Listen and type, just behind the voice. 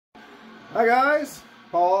Hi guys,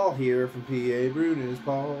 Paul here from PABREWNEWS.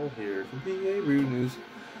 Paul here from PABREWNEWS.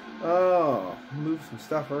 Oh, move some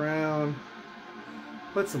stuff around,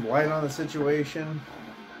 put some light on the situation.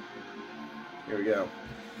 Here we go.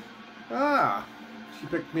 She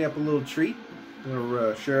picked me up a little treat. I'm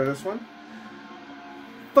gonna share this one.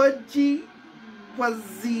 Fudgie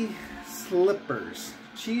Wuzzy slippers,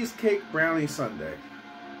 cheesecake brownie sundae.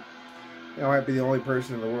 I might be the only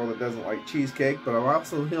person in the world that doesn't like cheesecake, but I'm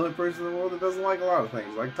also the only person in the world that doesn't like a lot of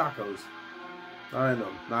things, like tacos. Not into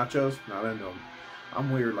them. Nachos, not into them. I'm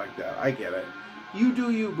weird like that. I get it. You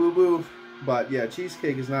do you, boo-boo. But yeah,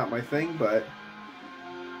 cheesecake is not my thing, but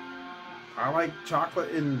I like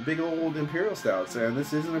chocolate in big old imperial stouts, and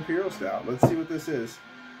this is an imperial stout. Let's see what this is.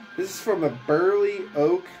 This is from the Burly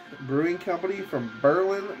Oak Brewing Company from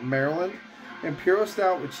Berlin, Maryland. Imperial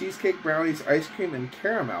stout with cheesecake, brownies, ice cream, and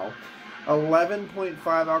caramel. 11.5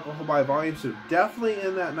 alcohol by volume, so definitely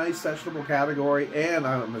in that nice sessionable category. And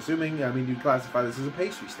I'm assuming, you'd classify this as a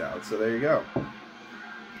pastry stout. So there you go.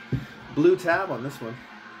 Blue tab on this one.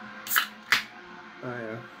 Oh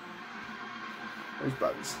yeah. There's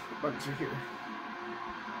bugs. The bugs are here.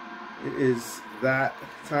 It is that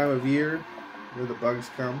time of year where the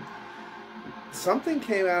bugs come. Something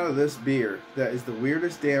came out of this beer that is the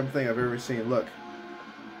weirdest damn thing I've ever seen. Look.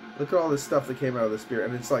 Look at all this stuff that came out of this beer,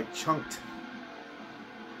 and it's like chunked.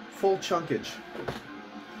 Full chunkage.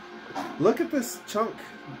 Look at this chunk.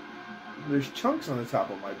 There's chunks on the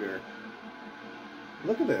top of my beer.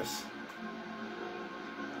 Look at this.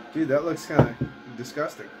 Dude, that looks kind of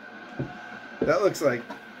disgusting. That looks like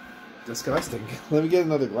disgusting. Let me get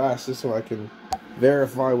another glass just so I can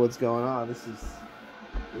verify what's going on. This is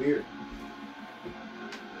weird.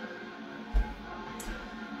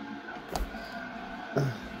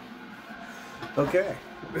 Okay.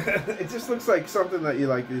 It just looks like something that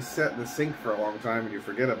you set in the sink for a long time and you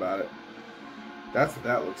forget about it. That's what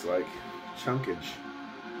that looks like. Chunkage.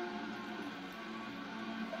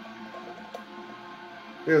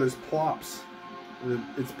 Here, there's plops.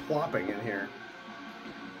 It's plopping in here.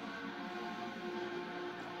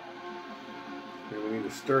 Here, we need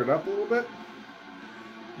to stir it up a little bit.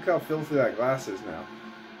 Look how filthy that glass is now.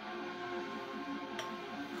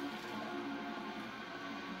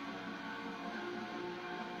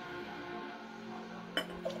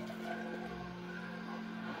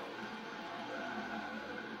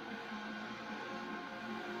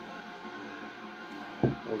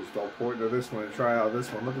 We'll just all pour into this one and try out this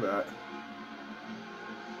one. Look at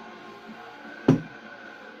that.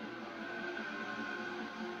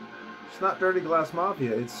 It's not Dirty Glass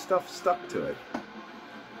Mafia. It's stuff stuck to it.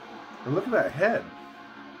 And look at that head.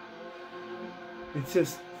 It's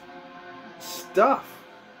just stuff.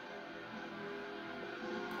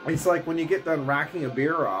 It's like when you get done racking a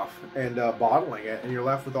beer off and bottling it, and you're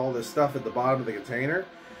left with all this stuff at the bottom of the container.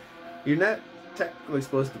 You're not technically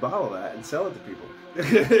supposed to bottle that and sell it to people.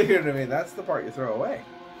 You know what I mean? That's the part you throw away.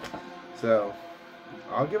 So,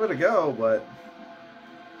 I'll give it a go, but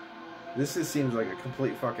this just seems like a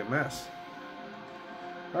complete fucking mess.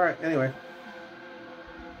 Alright, anyway.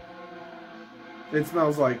 It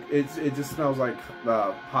smells like, it just smells like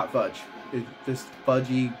hot fudge. It's just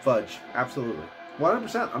fudgy fudge. Absolutely.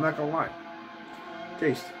 100%, I'm not gonna lie.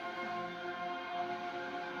 Taste.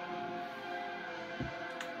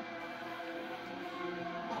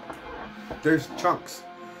 There's chunks,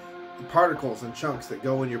 particles and chunks that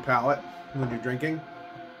go in your palate when you're drinking.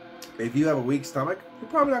 If you have a weak stomach, you're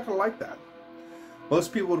probably not going to like that.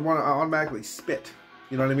 Most people would want to automatically spit.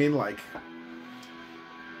 You know what I mean?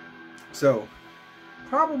 So,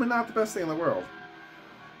 probably not the best thing in the world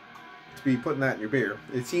to be putting that in your beer.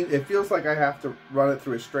 It feels like I have to run it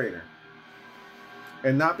through a strainer.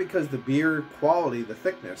 And not because the beer quality, the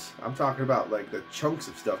thickness. I'm talking about like the chunks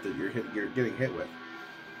of stuff that you're getting hit with.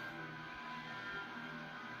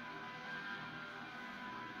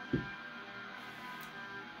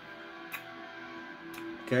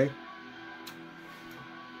 Okay,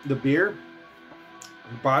 the beer,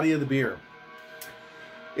 the body of the beer,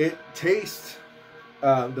 it tastes,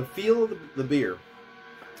 the feel of the beer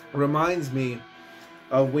reminds me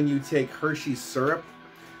of when you take Hershey's syrup,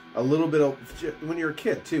 a little bit of, when you're a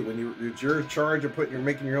kid too, when it's your charge of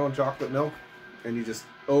making your own chocolate milk, and you just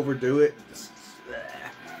overdo it,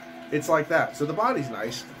 it's like that. So the body's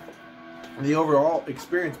nice. The overall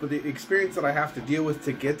experience, but the experience that I have to deal with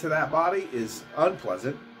to get to that body is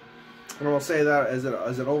unpleasant. And I will say that as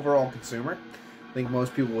an overall consumer, I think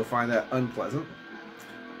most people would find that unpleasant.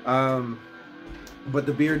 But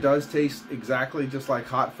the beer does taste exactly just like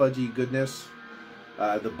hot fudgy goodness.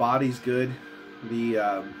 The body's good.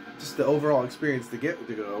 The just the overall experience to get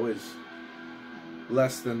to go is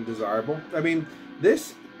less than desirable. I mean,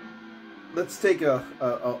 this, let's take a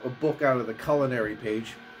book out of the culinary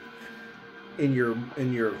page. In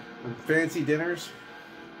your fancy dinners,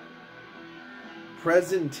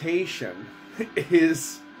 presentation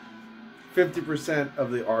is 50%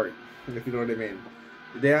 of the art, if you know what I mean.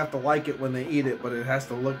 They have to like it when they eat it, but it has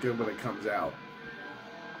to look good when it comes out.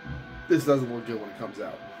 This doesn't look good when it comes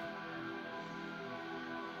out.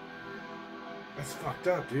 That's fucked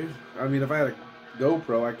up, dude. I mean, if I had a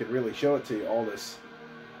GoPro, I could really show it to you, all this.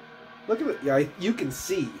 Look at it. Yeah, you can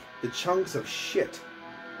see the chunks of shit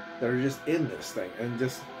that are just in this thing, and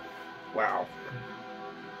just, wow.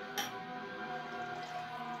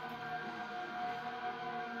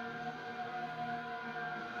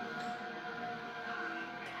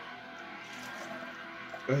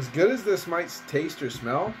 As good as this might taste or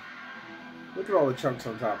smell, look at all the chunks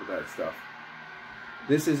on top of that stuff.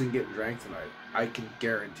 This isn't getting drank tonight. I can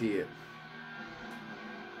guarantee it.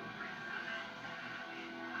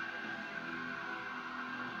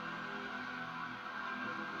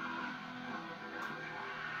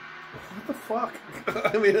 What the fuck?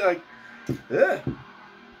 I mean, like, ugh.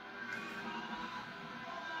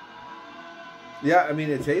 Yeah, I mean,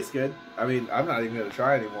 it tastes good. I mean, I'm not even going to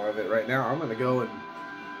try any more of it right now. I'm going to go and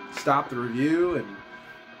stop the review. And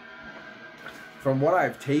from what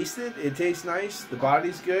I've tasted, it tastes nice. The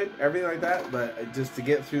body's good, everything like that. But just to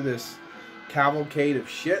get through this cavalcade of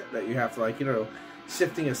shit that you have to, like, you know,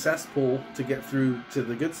 sifting a cesspool to get through to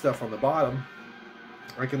the good stuff on the bottom,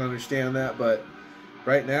 I can understand that. But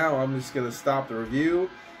right now, I'm just going to stop the review.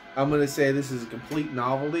 I'm going to say this is a complete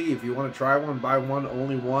novelty. If you want to try one, buy one,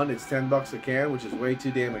 only one. It's $10 a can, which is way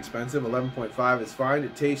too damn expensive. 11.5 is fine.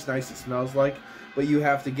 It tastes nice. It smells like. But you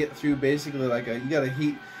have to get through basically like you got to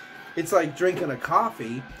heat. It's like drinking a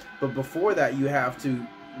coffee, but before that, you have to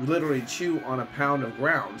literally chew on a pound of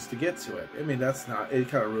grounds to get to it. I mean, that's not, it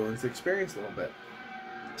kind of ruins the experience a little bit.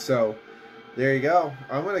 So, there you go.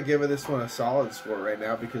 I'm going to give this one a solid score right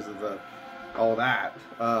now because of all that.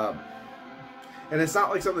 And it's not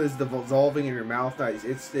like something that's dissolving in your mouth.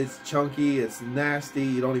 It's chunky, it's nasty,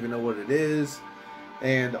 you don't even know what it is.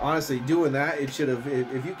 And honestly, doing that, it should have,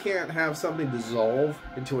 if you can't have something dissolve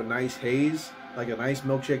into a nice haze, like a nice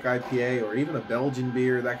milkshake IPA or even a Belgian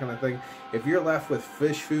beer, that kind of thing, if you're left with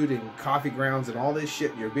fish food and coffee grounds and all this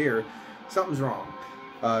shit in your beer, something's wrong.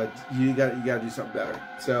 You got to do something better.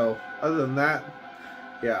 So, other than that,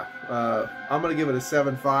 yeah, I'm going to give it a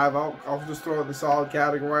 7.5. I'll just throw it in the solid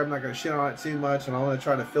category. I'm not going to shit on it too much, and I'm going to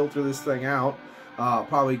try to filter this thing out.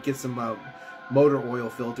 Probably get some motor oil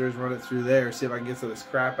filters, run it through there, see if I can get some of this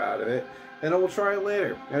crap out of it, and then we'll try it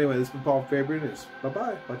later. Anyway, this has been Paul from PABREWNEWS.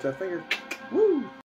 Bye-bye. Watch that finger. Woo!